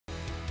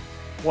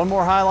One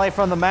more highlight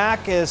from the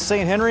MAC is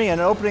St. Henry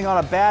and opening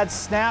on a bad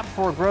snap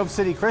for Grove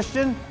City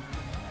Christian,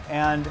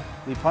 and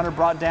the punter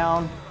brought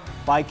down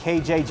by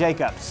KJ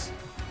Jacobs.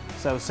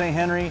 So St.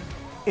 Henry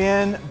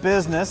in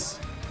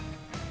business.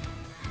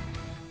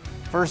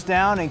 First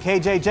down, and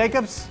KJ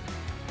Jacobs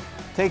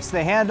takes the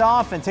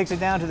handoff and takes it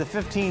down to the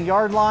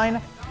 15-yard line.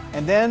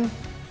 And then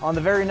on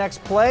the very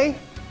next play,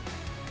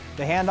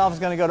 the handoff is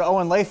going to go to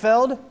Owen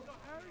Layfeld,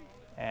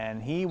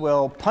 and he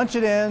will punch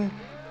it in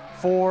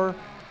for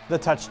the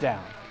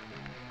touchdown.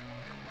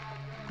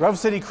 Grove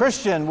City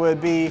Christian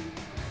would be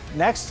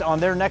next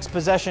on their next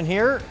possession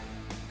here.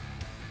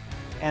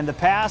 And the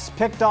pass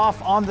picked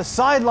off on the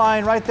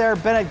sideline right there.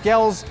 Bennett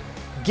Gels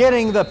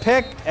getting the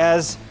pick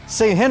as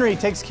St. Henry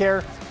takes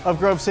care of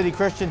Grove City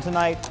Christian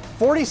tonight.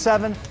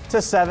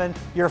 47-7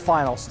 your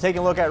final. So taking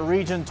a look at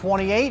Region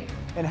 28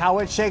 and how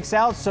it shakes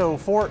out. So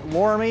Fort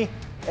Loramie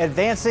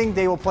advancing.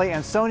 They will play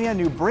Ansonia.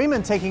 New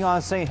Bremen taking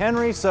on St.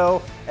 Henry.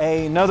 So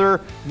another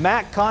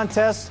MAC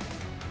contest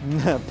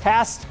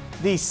past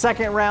the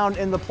second round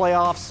in the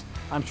playoffs.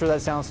 I'm sure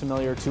that sounds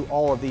familiar to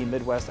all of the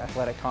Midwest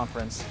Athletic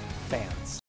Conference fans.